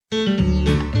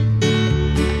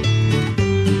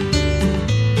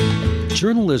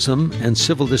Journalism and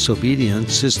civil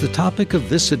disobedience is the topic of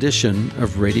this edition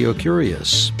of Radio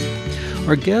Curious.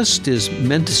 Our guest is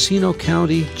Mendocino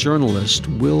County journalist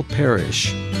Will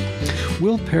Parrish.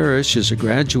 Will Parrish is a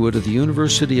graduate of the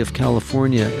University of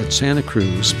California at Santa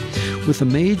Cruz with a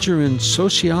major in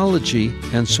sociology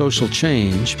and social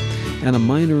change and a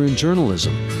minor in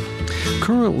journalism.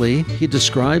 Currently, he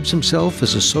describes himself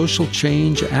as a social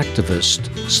change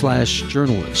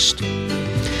activist/journalist.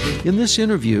 In this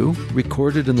interview,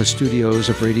 recorded in the studios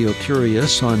of Radio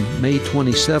Curious on May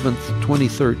 27,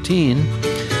 2013,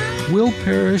 Will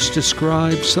Parrish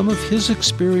describes some of his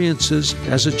experiences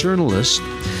as a journalist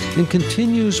and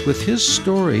continues with his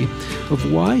story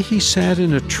of why he sat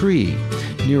in a tree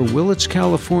near Willits,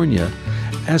 California,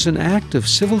 as an act of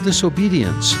civil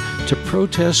disobedience to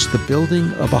protest the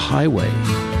building of a highway.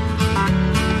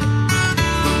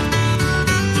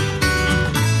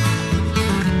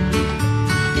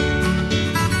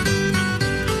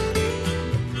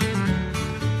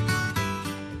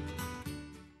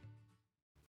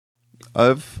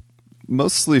 I've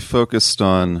mostly focused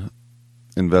on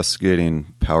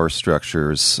investigating power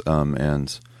structures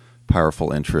and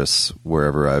powerful interests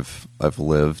wherever I've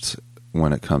lived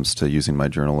when it comes to using my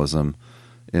journalism.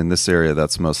 In this area,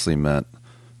 that's mostly meant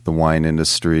the wine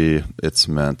industry. It's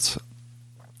meant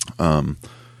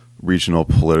regional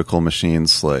political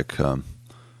machines like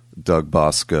Doug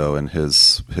Bosco and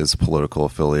his political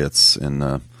affiliates in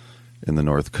the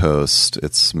North Coast.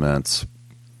 It's meant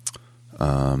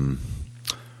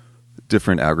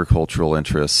different agricultural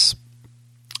interests.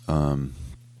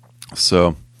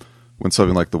 So when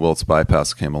something like the Willits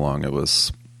bypass came along, it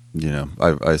was,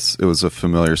 it was a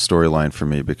familiar storyline for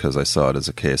me because I saw it as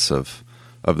a case of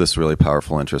this really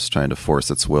powerful interest trying to force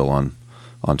its will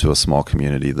onto a small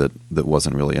community that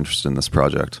wasn't really interested in this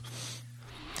project.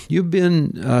 You've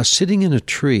been sitting in a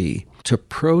tree to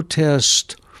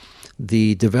protest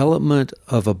the development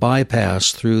of a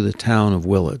bypass through the town of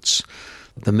Willits.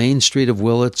 The main street of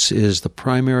Willits is the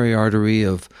primary artery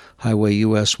of Highway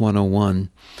US 101,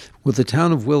 with the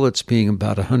town of Willits being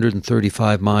about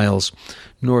 135 miles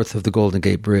north of the Golden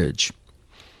Gate Bridge.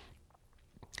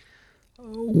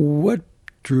 What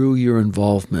drew your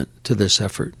involvement to this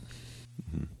effort?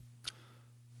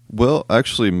 Well, I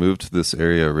actually moved to this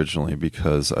area originally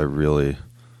because I really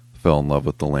fell in love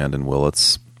with the land in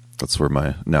Willits. That's where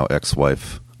my now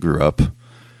ex-wife grew up.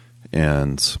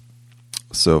 And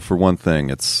so for one thing,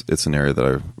 it's an area that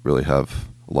I really have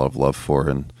a lot of love for.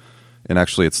 And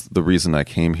actually, it's the reason I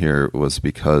came here was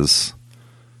because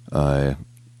I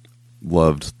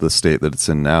loved the state that it's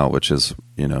in now, which is,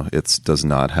 it does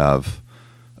not have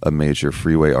a major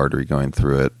freeway artery going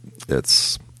through it.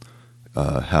 It's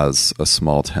has a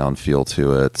small town feel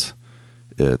to it.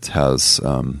 It has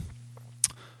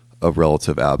a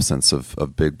relative absence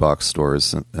of big box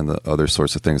stores and the other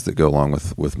sorts of things that go along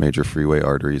with major freeway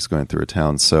arteries going through a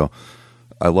town. So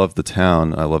I love the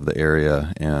town. I love the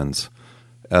area. And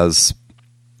as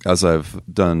I've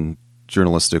done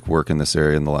journalistic work in this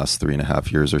area in the last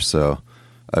 3.5 years or so,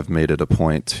 I've made it a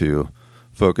point to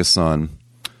focus on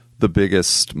the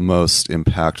biggest, most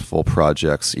impactful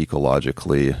projects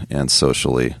ecologically and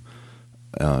socially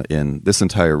in this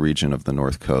entire region of the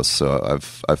North Coast. So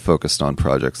I've focused on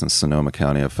projects in Sonoma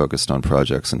County. I've focused on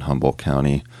projects in Humboldt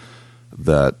County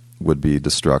that would be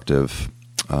destructive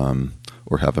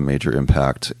or have a major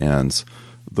impact. And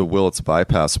the Willits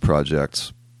Bypass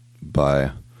project,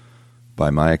 by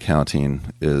my accounting,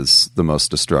 is the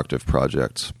most destructive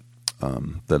project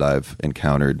that I've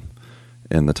encountered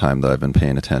in the time that I've been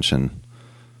paying attention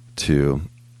to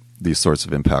these sorts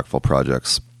of impactful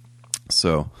projects.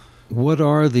 So, what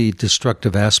are the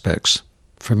destructive aspects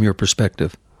from your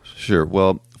perspective? Sure.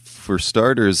 Well, for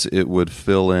starters, it would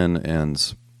fill in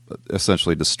and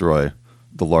essentially destroy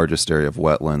the largest area of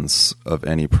wetlands of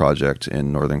any project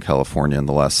in Northern California in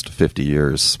the last 50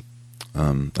 years,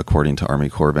 according to Army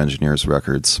Corps of Engineers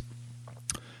records.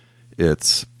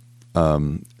 It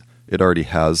already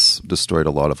has destroyed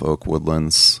a lot of oak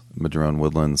woodlands, madrone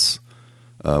woodlands.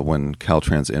 When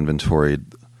Caltrans inventoried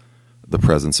the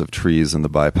presence of trees in the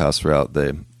bypass route,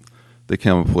 they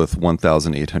came up with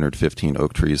 1,815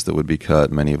 oak trees that would be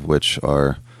cut, many of which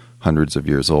are hundreds of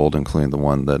years old, including the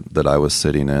one that I was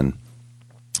sitting in.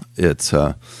 It's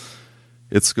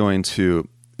going to,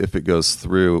 if it goes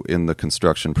through in the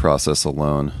construction process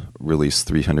alone, release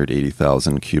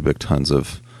 380,000 cubic tons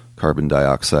of carbon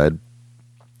dioxide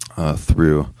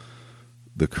through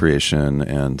the creation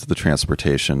and the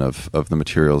transportation of the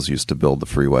materials used to build the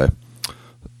freeway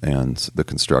and the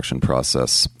construction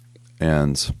process.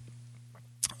 And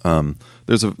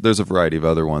there's a variety of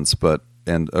other ones, but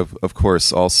of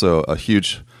course also a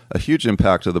huge a huge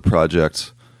impact of the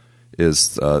project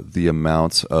is the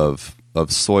amount of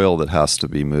soil that has to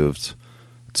be moved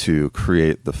to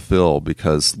create the fill,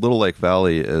 because Little Lake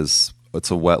Valley it's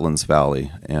a wetlands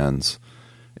valley, and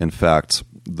in fact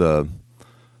the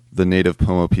native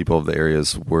Pomo people of the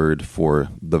area's word for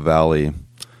the valley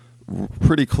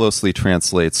pretty closely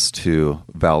translates to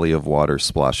valley of water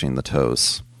splashing the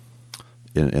toes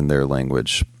in their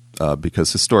language,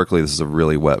 because historically this is a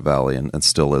really wet valley and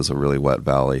still is a really wet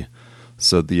valley.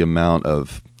 So the amount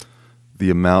of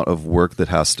work that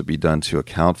has to be done to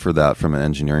account for that from an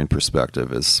engineering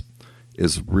perspective is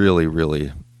really,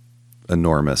 really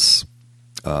enormous,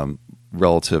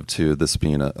 relative to this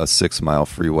being a 6-mile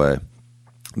freeway.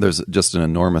 There's just an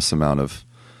enormous amount of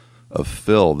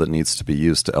fill that needs to be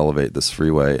used to elevate this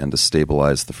freeway and to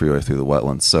stabilize the freeway through the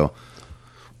wetlands. So,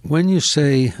 when you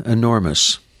say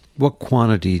enormous, what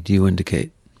quantity do you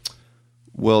indicate?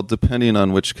 Well, depending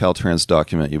on which Caltrans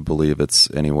document you believe, it's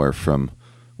anywhere from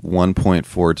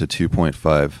 1.4 to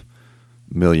 2.5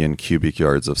 million cubic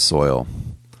yards of soil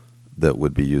that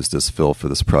would be used as fill for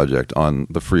this project on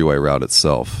the freeway route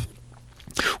itself.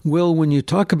 Will, when you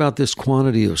talk about this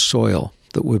quantity of soil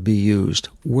that would be used,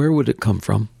 where would it come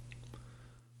from?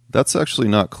 That's actually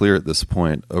not clear at this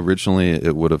point. Originally,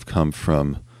 it would have come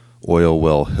from Oil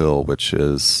Well Hill, which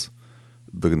is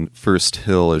the first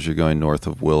hill as you're going north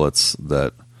of Willits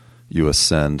that you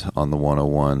ascend on the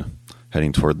 101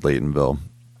 heading toward Laytonville.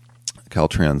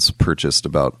 Caltrans purchased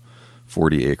about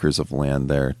 40 acres of land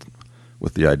there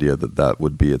with the idea that that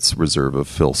would be its reserve of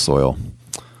fill soil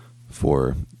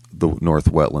for the north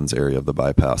wetlands area of the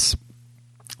bypass.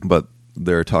 But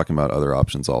they're talking about other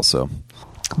options also.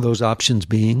 Those options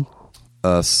being?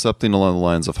 Something along the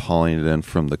lines of hauling it in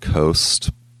from the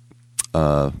coast.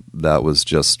 That was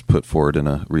just put forward in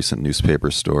a recent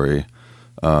newspaper story.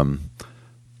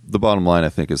 The bottom line, I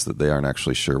think, is that they aren't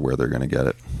actually sure where they're going to get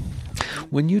it.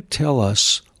 When you tell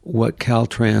us what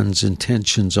Caltrans'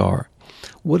 intentions are,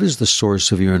 what is the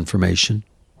source of your information?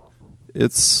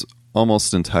 It's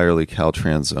almost entirely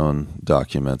Caltrans' own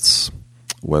documents,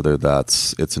 whether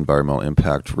that's its environmental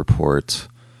impact report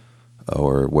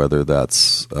or whether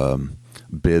that's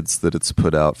bids that it's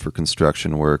put out for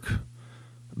construction work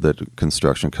that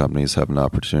construction companies have an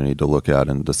opportunity to look at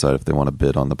and decide if they want to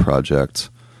bid on the project.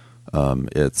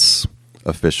 It's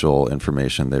official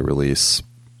information they release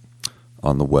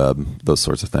on the web, those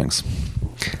sorts of things.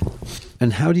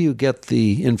 And how do you get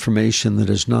the information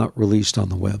that is not released on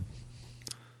the web?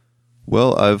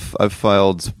 Well, I've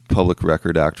filed Public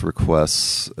Record Act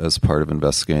requests as part of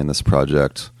investigating this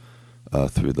project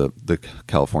through the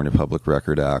California Public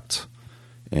Record Act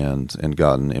and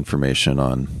gotten information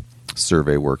on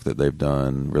survey work that they've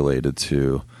done related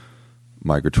to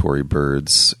migratory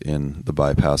birds in the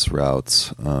bypass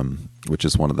routes, which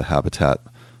is one of the habitat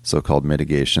so-called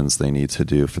mitigations they need to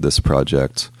do for this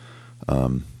project.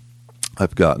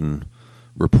 I've gotten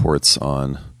reports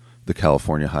on the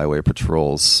California Highway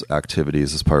Patrol's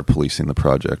activities as part of policing the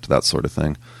project, that sort of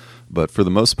thing. But for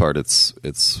the most part,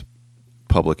 it's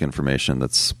public information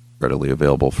that's readily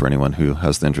available for anyone who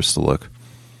has the interest to look.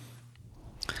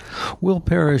 Will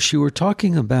Parrish, you were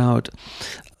talking about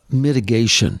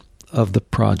mitigation of the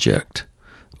project.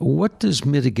 What does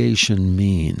mitigation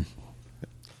mean?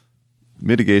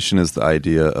 Mitigation is the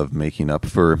idea of making up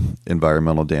for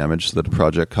environmental damage that a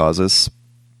project causes.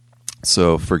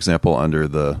 So, for example, under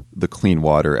the Clean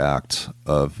Water Act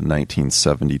of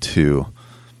 1972,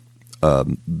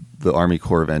 the Army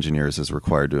Corps of Engineers is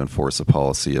required to enforce a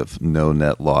policy of no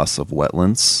net loss of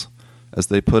wetlands, as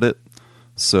they put it.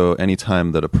 So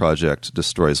anytime that a project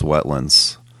destroys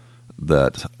wetlands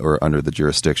that are under the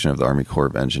jurisdiction of the Army Corps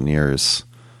of Engineers,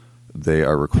 they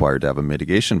are required to have a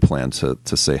mitigation plan to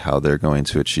say how they're going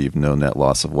to achieve no net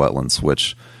loss of wetlands,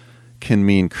 which can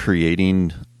mean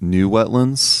creating new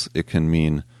wetlands. It can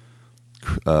mean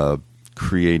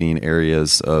creating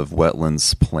areas of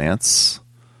wetlands plants.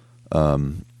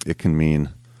 It can mean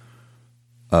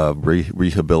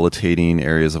rehabilitating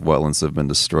areas of wetlands that have been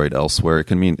destroyed elsewhere. It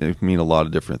can mean a lot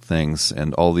of different things,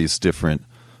 and all these different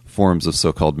forms of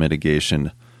so-called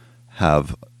mitigation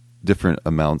have different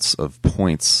amounts of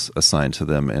points assigned to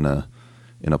them in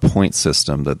a point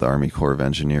system that the Army Corps of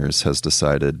Engineers has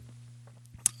decided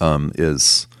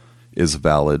is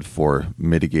valid for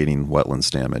mitigating wetlands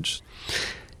damage.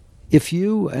 If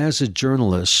you, as a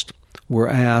journalist, were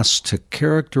asked to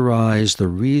characterize the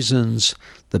reasons,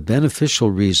 the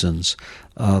beneficial reasons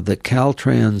that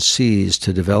Caltrans sees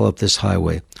to develop this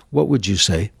highway, what would you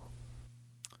say?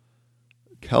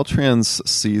 Caltrans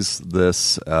sees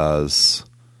this as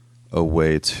a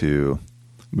way to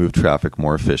move traffic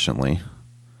more efficiently,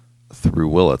 through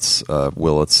Willits.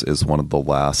 Willits is one of the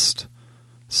last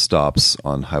stops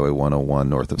on Highway 101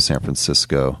 north of San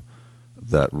Francisco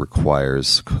that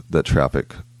requires that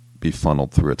traffic be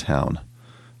funneled through a town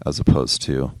as opposed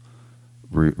to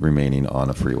remaining on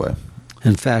a freeway.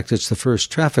 In fact, it's the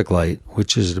first traffic light,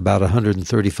 which is about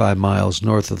 135 miles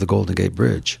north of the Golden Gate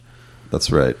Bridge.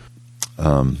 That's right.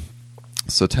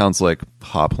 So towns like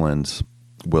Hopland,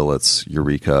 Willits,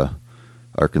 Eureka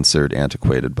are considered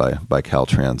antiquated by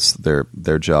Caltrans.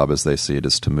 Their job, as they see it,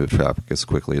 is to move traffic as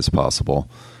quickly as possible.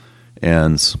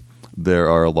 And there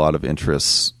are a lot of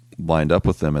interests lined up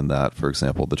with them in that. For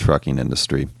example, the trucking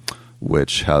industry,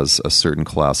 which has a certain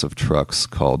class of trucks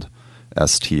called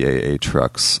STAA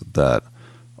trucks that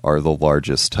are the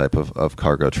largest type of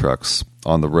cargo trucks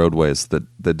on the roadways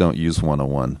that don't use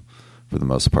 101 for the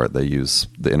most part. They use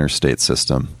the interstate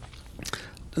system.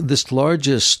 This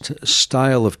largest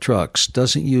style of trucks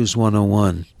doesn't use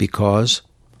 101 because?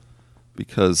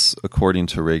 Because according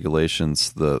to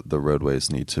regulations, the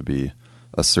roadways need to be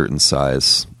a certain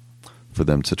size for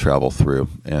them to travel through,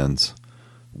 and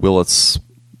Willits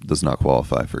does not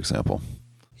qualify, for example.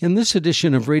 In this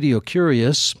edition of Radio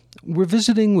Curious, we're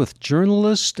visiting with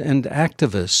journalist and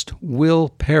activist Will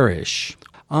Parrish.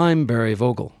 I'm Barry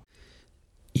Vogel.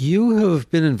 You have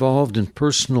been involved in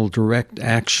personal direct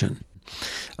action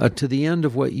to the end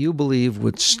of what you believe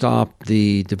would stop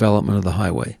the development of the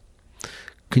highway.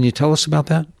 Can you tell us about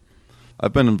that?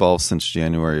 I've been involved since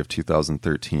January of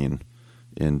 2013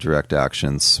 in direct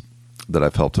actions that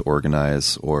I've helped to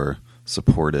organize or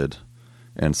supported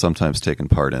and sometimes taken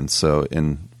part in. So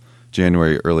in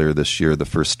January earlier this year, the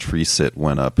first tree sit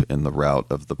went up in the route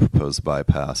of the proposed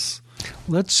bypass.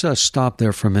 Let's stop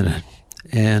there for a minute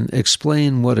and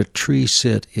explain what a tree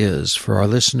sit is for our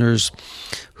listeners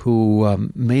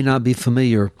who may not be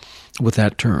familiar with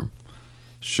that term.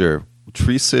 Sure.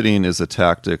 Tree sitting is a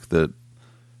tactic that,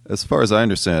 as far as I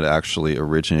understand, actually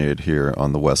originated here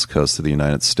on the west coast of the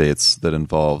United States, that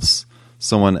involves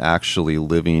someone actually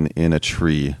living in a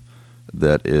tree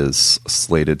that is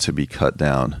slated to be cut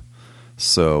down.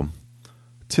 So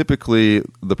typically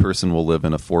the person will live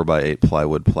in a 4x8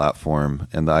 plywood platform,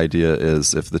 and the idea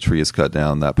is if the tree is cut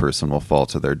down, that person will fall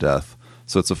to their death.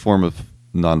 So it's a form of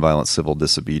nonviolent civil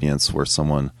disobedience where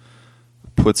someone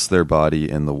puts their body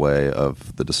in the way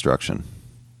of the destruction.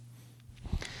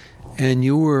 And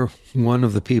you were one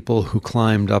of the people who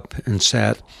climbed up and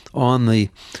sat on the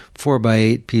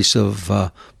 4x8 piece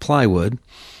of plywood.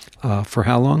 For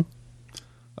how long?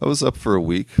 I was up for a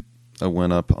week. I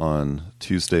went up on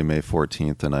Tuesday, May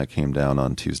 14th, and I came down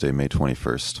on Tuesday, May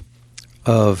 21st.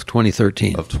 Of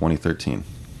 2013? Of 2013.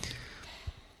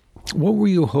 What were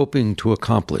you hoping to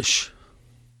accomplish?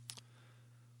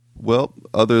 Well,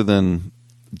 other than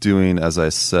doing, as I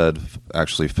said,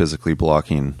 actually physically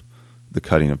blocking the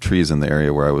cutting of trees in the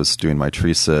area where I was doing my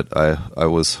tree sit, I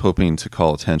was hoping to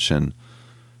call attention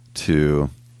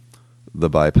to the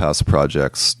bypass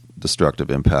project's destructive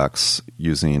impacts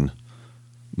using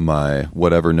my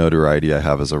whatever notoriety I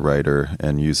have as a writer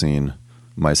and using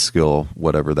my skill,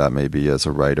 whatever that may be as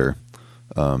a writer,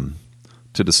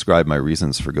 to describe my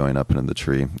reasons for going up into the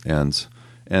tree. And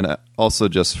also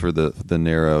just for the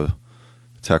narrow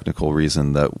technical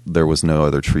reason that there was no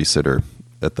other tree sitter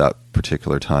at that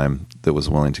particular time that was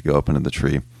willing to go up into the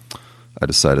tree. I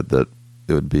decided that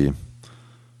it would be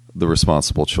the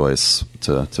responsible choice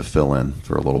to fill in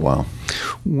for a little while.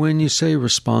 When you say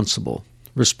responsible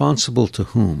to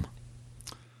whom?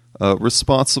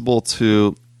 Responsible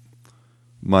to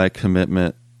my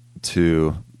commitment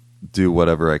to do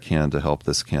whatever I can to help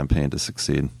this campaign to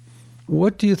succeed.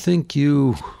 What do you think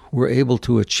you were able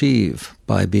to achieve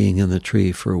by being in the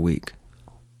tree for a week?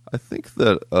 I think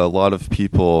that a lot of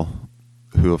people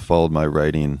who have followed my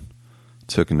writing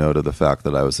took note of the fact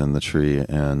that I was in the tree,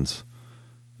 and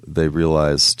they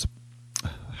realized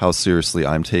how seriously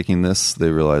I'm taking this.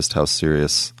 They realized how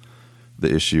serious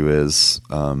the issue is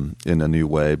in a new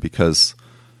way, because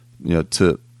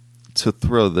to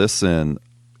throw this in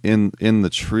the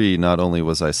tree, not only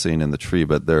was I sitting in the tree,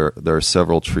 but there are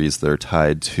several trees that are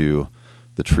tied to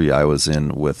the tree I was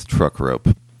in with truck rope.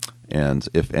 And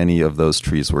if any of those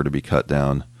trees were to be cut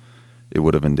down, it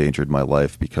would have endangered my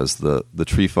life because the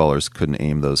tree fallers couldn't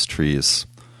aim those trees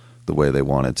the way they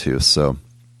wanted to. So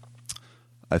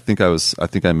I think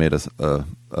I made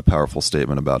a powerful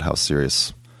statement about how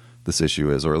serious this issue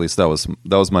is, or at least that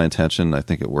was my intention. I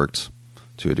think it worked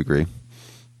to a degree.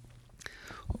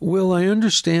 Well, I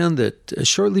understand that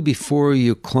shortly before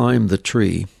you climbed the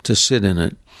tree to sit in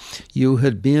it, you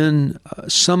had been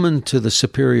summoned to the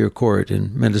Superior Court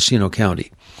in Mendocino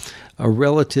County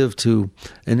relative to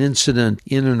an incident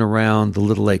in and around the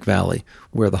Little Lake Valley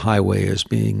where the highway is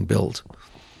being built.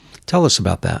 Tell us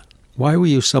about that. Why were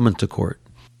you summoned to court?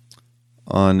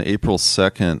 On April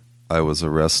 2nd, I was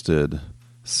arrested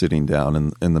sitting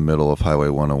down in the middle of Highway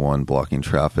 101 blocking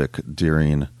traffic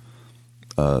during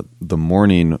the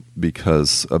morning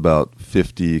because about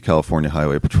 50 California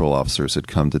Highway Patrol officers had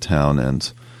come to town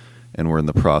and were in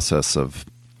the process of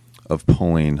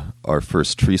pulling our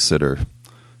first tree sitter,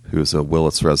 who's a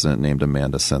Willits resident named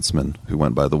Amanda Senseman, who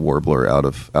went by the Warbler out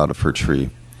of her tree.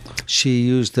 She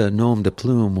used the nom de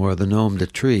plume or the nom de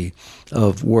tree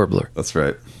of Warbler. That's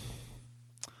right.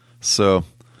 So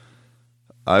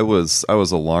I was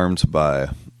alarmed by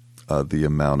the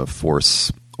amount of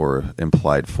force or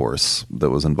implied force that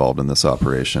was involved in this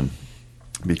operation.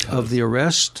 Because of the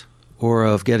arrest or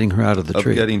of getting her out of the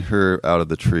tree? Of getting her out of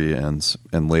the tree and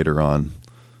later on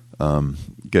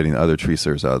getting other tree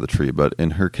sitters out of the tree. But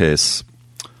in her case,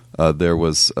 there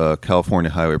was a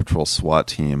California Highway Patrol SWAT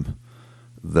team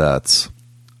that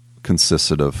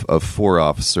consisted of 4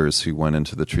 officers who went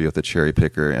into the tree with a cherry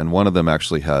picker, and one of them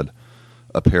actually had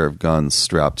a pair of guns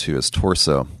strapped to his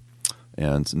torso.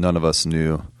 And none of us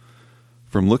knew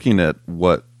from looking at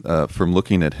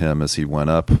him as he went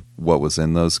up what was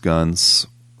in those guns,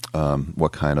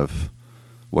 what kind of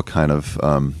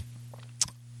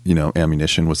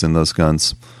ammunition was in those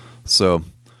guns. So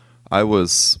I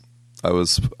was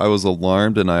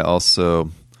alarmed, and I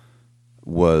also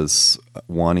was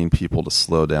wanting people to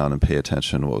slow down and pay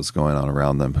attention to what was going on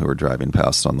around them who were driving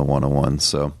past on the 101.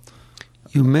 So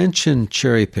you mentioned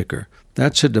cherry picker.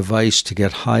 That's a device to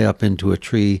get high up into a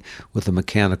tree with a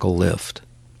mechanical lift.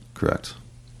 Correct.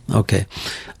 Okay.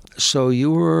 So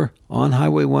you were on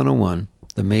Highway 101,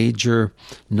 the major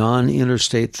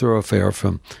non-interstate thoroughfare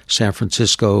from San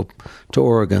Francisco to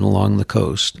Oregon along the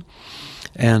coast.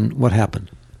 And what happened?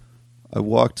 I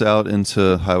walked out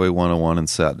into Highway 101 and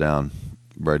sat down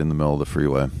right in the middle of the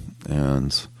freeway.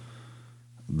 And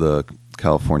the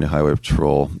California Highway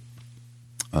Patrol,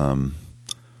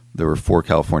 there were 4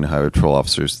 California Highway Patrol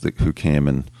officers who came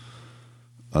and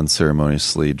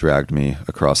unceremoniously dragged me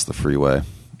across the freeway.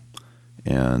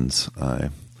 And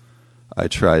I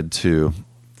tried to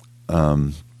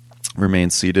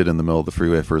remain seated in the middle of the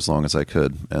freeway for as long as I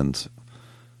could. And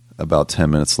about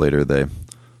 10 minutes later, they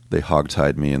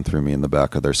hogtied me and threw me in the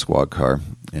back of their squad car,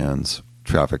 and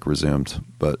traffic resumed.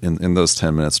 But in those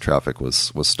 10 minutes, traffic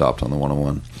was stopped on the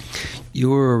 101.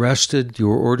 You were arrested. You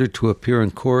were ordered to appear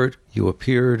in court. You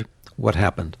appeared. What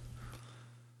happened?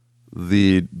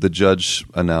 The judge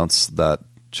announced that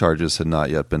charges had not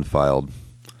yet been filed,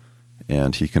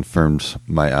 and he confirmed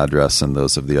my address and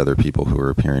those of the other people who were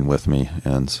appearing with me,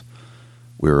 and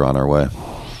we were on our way.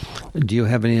 Do you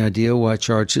have any idea why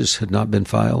charges had not been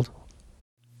filed?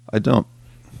 I don't.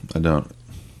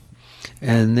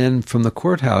 And then from the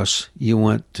courthouse, you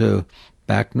went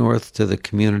back north to the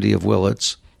community of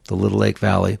Willits, the Little Lake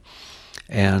Valley,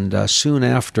 and soon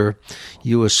after,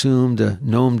 you assumed a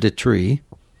nom de tree.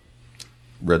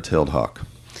 Red-tailed hawk.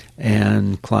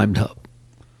 And climbed up.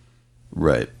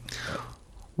 Right.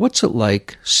 What's it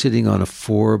like sitting on a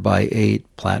 4x8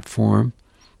 platform?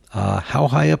 How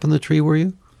high up in the tree were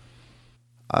you?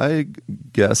 I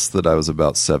guess that I was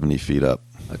about 70 feet up.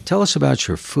 Tell us about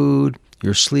your food,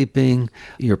 your sleeping,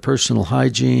 your personal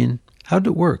hygiene. How did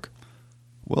it work?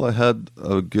 Well, I had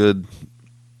a good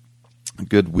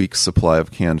week's supply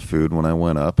of canned food when I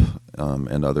went up,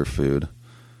 and other food.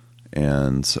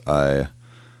 And I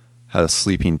had a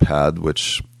sleeping pad,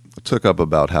 which took up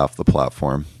about half the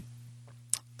platform.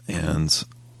 And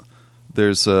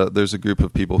there's a group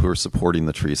of people who are supporting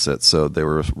the tree sit, so they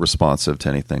were responsive to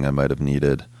anything I might have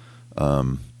needed.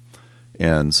 And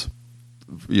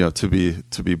to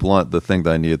be blunt, the thing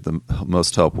that I needed the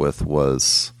most help with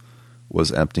was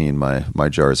emptying my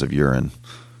jars of urine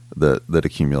that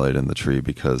accumulated in the tree,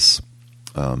 because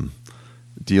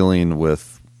dealing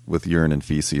with urine and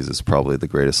feces is probably the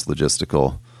greatest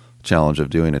logistical challenge of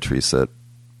doing a tree sit,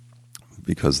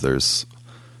 because there's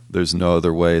no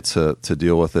other way to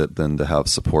deal with it than to have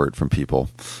support from people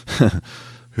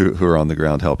who are on the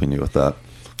ground helping you with that.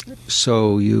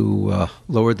 So you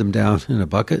lowered them down in a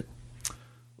bucket?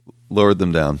 Lowered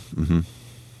them down. Mm-hmm.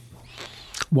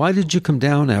 Why did you come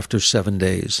down after 7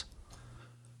 days?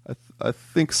 I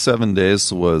think 7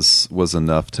 days was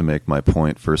enough to make my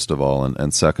point, first of all,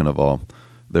 and second of all,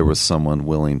 there was someone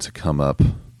willing to come up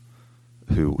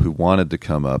who wanted to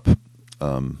come up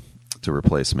to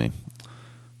replace me.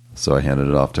 So I handed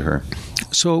it off to her.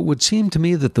 So it would seem to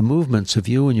me that the movements of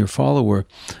you and your follower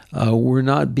were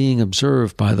not being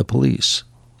observed by the police.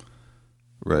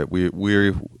 Right.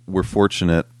 We're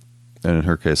fortunate And in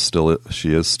her case,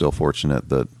 she is still fortunate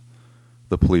that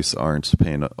the police aren't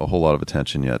paying a whole lot of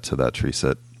attention yet to that tree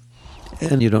sit.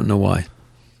 And you don't know why?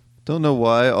 Don't know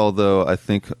why, although I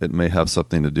think it may have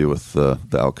something to do with the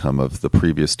outcome of the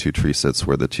previous 2 tree sits,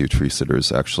 where the 2 tree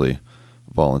sitters actually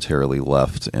voluntarily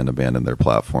left and abandoned their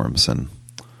platforms, and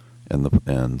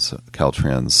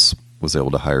Caltrans was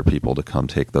able to hire people to come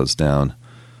take those down.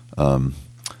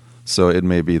 So it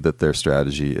may be that their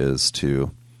strategy is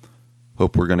to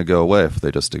hope we're going to go away if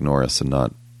they just ignore us and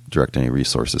not direct any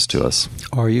resources to us.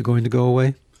 Are you going to go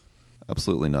away?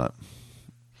 Absolutely not.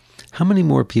 How many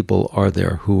more people are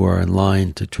there who are in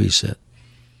line to tree sit?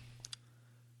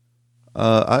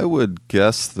 I would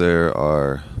guess there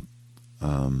are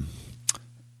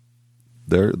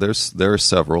there are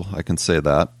several. I can say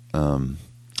that.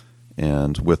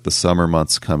 And with the summer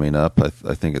months coming up,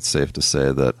 I think it's safe to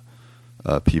say that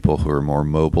people who are more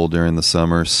mobile during the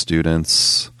summer,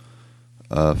 students,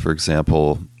 for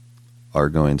example, are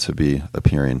going to be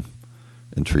appearing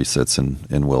in tree sits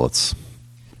in Willits.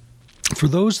 For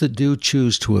those that do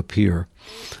choose to appear,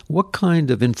 what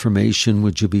kind of information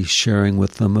would you be sharing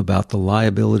with them about the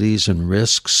liabilities and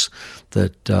risks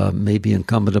that may be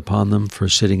incumbent upon them for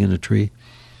sitting in a tree?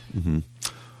 Mm-hmm.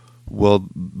 Well,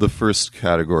 the first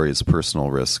category is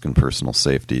personal risk and personal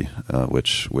safety,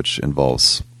 which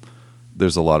involves,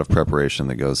 there's a lot of preparation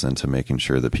that goes into making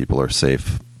sure that people are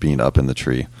safe being up in the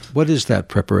tree. What is that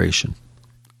preparation?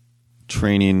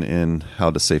 Training in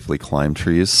how to safely climb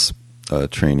trees,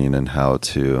 training in how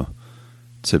to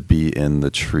be in the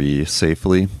tree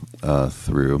safely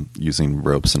through using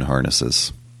ropes and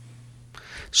harnesses.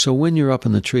 So when you're up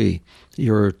in the tree,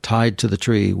 you're tied to the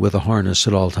tree with a harness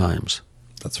at all times.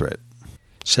 That's right.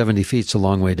 70 feet's a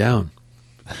long way down.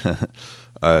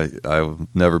 I've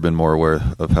never been more aware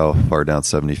of how far down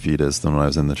 70 feet is than when I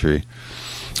was in the tree.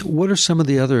 What are some of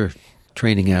the other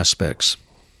training aspects?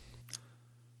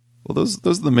 Well, those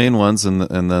are the main ones, and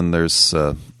then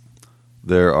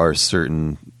there are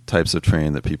certain types of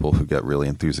training that people who get really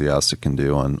enthusiastic can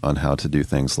do on how to do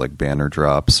things like banner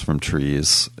drops from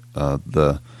trees.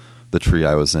 The tree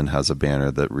I was in has a banner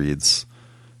that reads,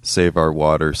 "Save our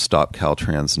water, stop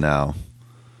Caltrans now,"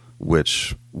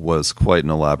 which was quite an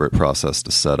elaborate process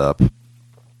to set up.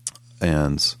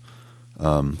 And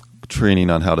training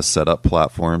on how to set up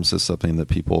platforms is something that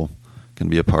people can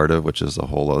be a part of, which is a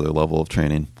whole other level of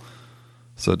training.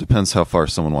 So it depends how far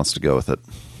someone wants to go with it.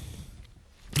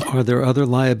 Are there other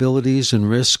liabilities and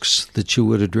risks that you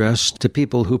would address to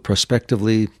people who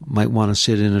prospectively might want to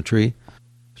sit in a tree?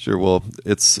 Sure. Well,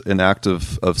 it's an act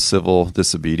of civil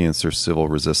disobedience or civil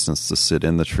resistance to sit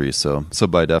in the tree. So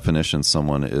by definition,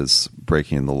 someone is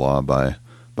breaking the law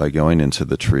by going into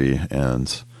the tree,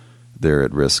 and they're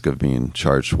at risk of being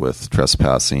charged with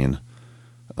trespassing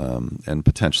and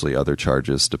potentially other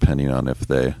charges, depending on if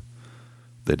they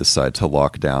decide to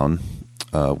lock down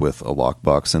with a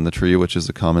lockbox in the tree, which is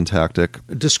a common tactic.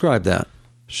 Describe that.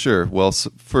 Sure. Well,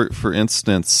 for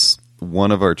instance,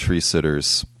 one of our tree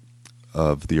sitters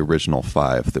of the original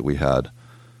 5 that we had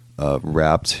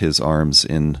wrapped his arms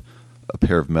in a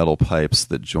pair of metal pipes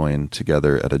that join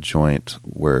together at a joint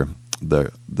where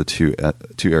the two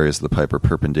areas of the pipe are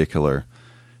perpendicular,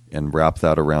 and wrapped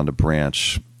that around a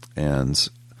branch, and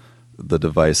the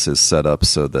device is set up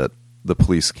so that the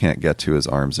police can't get to his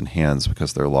arms and hands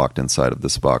because they're locked inside of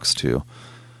this box to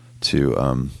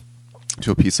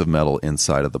a piece of metal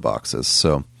inside of the boxes.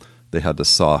 So they had to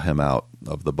saw him out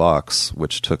of the box,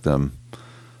 which took them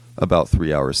about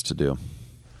 3 hours to do.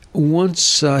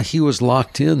 Once he was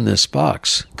locked in this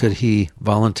box, could he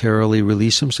voluntarily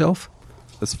release himself?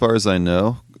 As far as I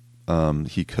know,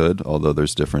 he could, although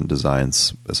there's different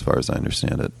designs as far as I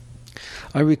understand it.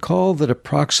 I recall that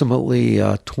approximately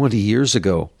 20 years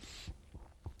ago,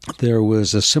 there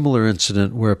was a similar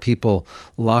incident where people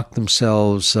locked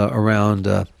themselves around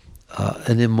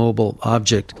an immobile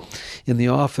object in the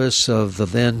office of the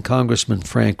then Congressman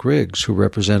Frank Riggs, who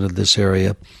represented this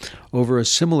area, over a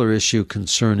similar issue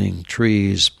concerning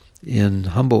trees in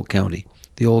Humboldt County,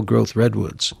 the old-growth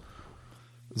redwoods.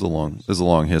 There's a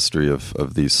long history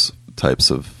of these types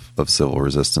of civil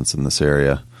resistance in this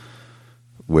area,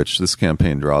 which this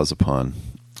campaign draws upon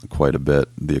quite a bit,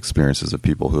 the experiences of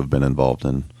people who have been involved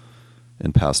in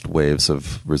past waves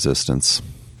of resistance.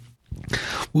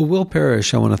 Well, Will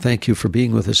Parrish, I want to thank you for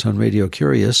being with us on Radio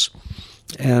Curious.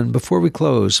 And before we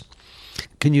close,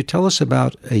 can you tell us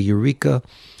about a eureka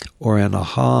or an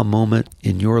aha moment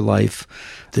in your life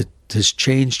that has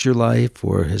changed your life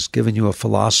or has given you a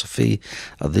philosophy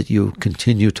that you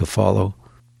continue to follow?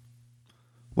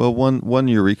 Well, one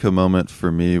eureka moment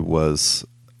for me was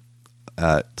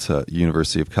at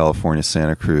University of California,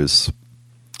 Santa Cruz.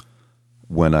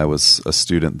 when I was a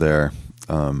student there,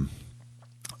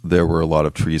 there were a lot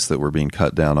of trees that were being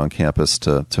cut down on campus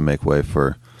to make way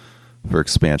for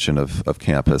expansion of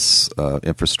campus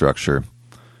infrastructure.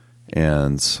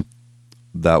 And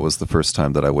that was the first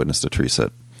time that I witnessed a tree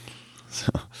sit.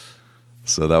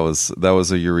 So that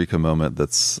was a eureka moment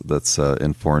that's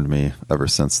informed me ever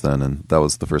since then. And that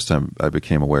was the first time I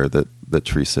became aware that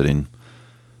tree sitting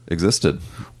existed.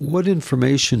 What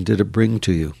information did it bring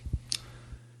to you?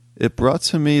 It brought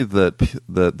to me that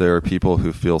there are people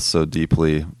who feel so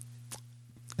deeply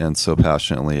and so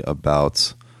passionately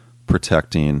about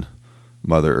protecting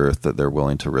Mother Earth that they're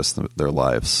willing to risk their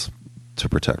lives to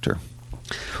protect her.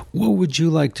 What would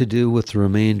you like to do with the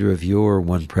remainder of your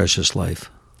one precious life?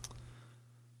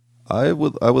 I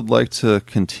would like to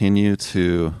continue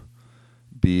to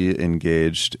be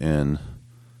engaged in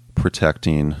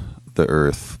protecting the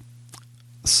Earth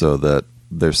so that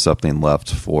there's something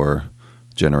left for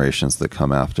generations that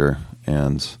come after,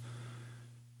 and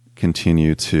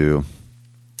continue to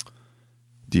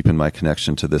deepen my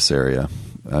connection to this area.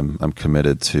 I'm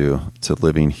committed to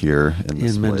living here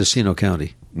in Mendocino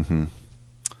County. Mm-hmm.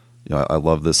 I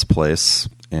love this place,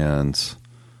 and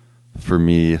for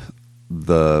me,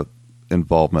 the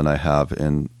involvement I have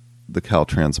in the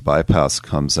Caltrans bypass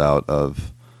comes out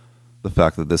of the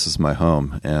fact that this is my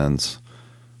home, and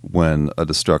when a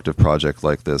destructive project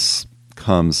like this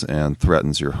comes and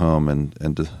threatens your home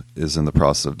and is in the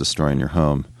process of destroying your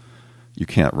home, you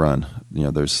can't run.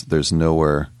 There's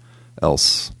nowhere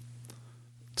else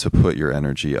to put your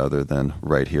energy other than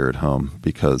right here at home,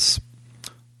 because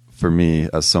for me,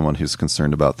 as someone who's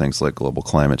concerned about things like global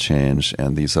climate change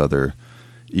and these other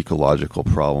ecological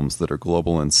problems that are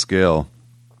global in scale,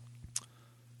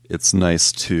 it's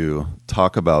nice to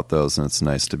talk about those and it's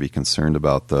nice to be concerned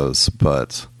about those,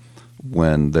 but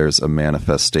when there's a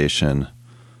manifestation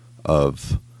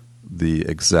of the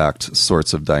exact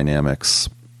sorts of dynamics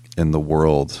in the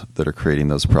world that are creating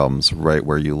those problems right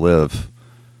where you live,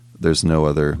 there's no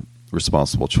other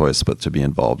responsible choice but to be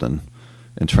involved in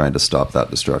trying to stop that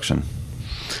destruction.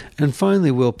 And finally,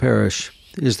 Will Parrish,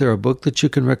 is there a book that you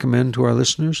can recommend to our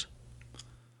listeners?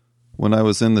 When I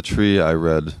was in the tree, I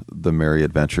read The Merry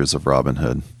Adventures of Robin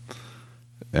Hood.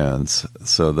 And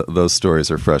so those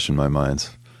stories are fresh in my mind.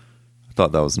 I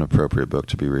thought that was an appropriate book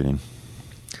to be reading.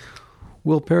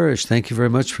 Will Parrish, thank you very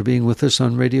much for being with us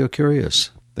on Radio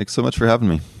Curious. Thanks so much for having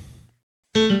me.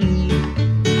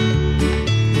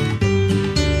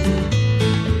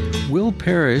 Will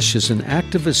Parrish is an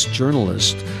activist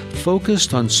journalist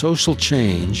focused on social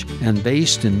change and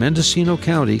based in Mendocino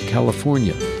County,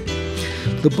 California.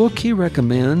 The book he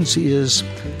recommends is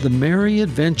The Merry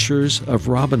Adventures of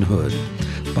Robin Hood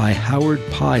by Howard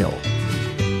Pyle.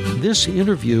 This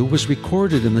interview was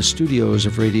recorded in the studios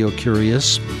of Radio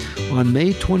Curious on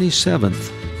May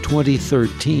 27th,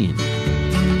 2013.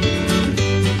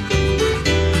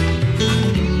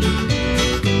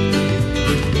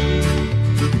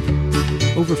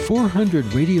 Over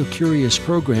 400 Radio Curious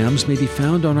programs may be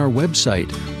found on our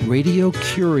website,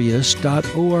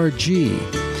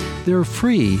 radiocurious.org. They're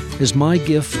free as my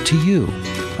gift to you.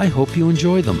 I hope you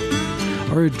enjoy them.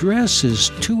 Our address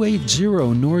is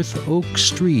 280 North Oak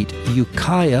Street,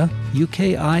 Ukiah,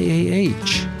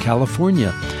 UKIAH,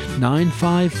 California,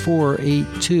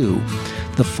 95482.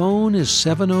 The phone is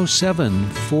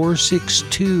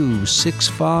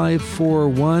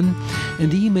 707-462-6541,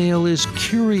 and email is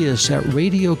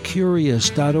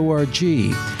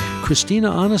curious@radiocurious.org. Christina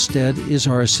Onnested is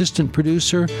our assistant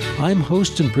producer. I'm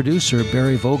host and producer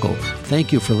Barry Vogel.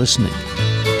 Thank you for listening.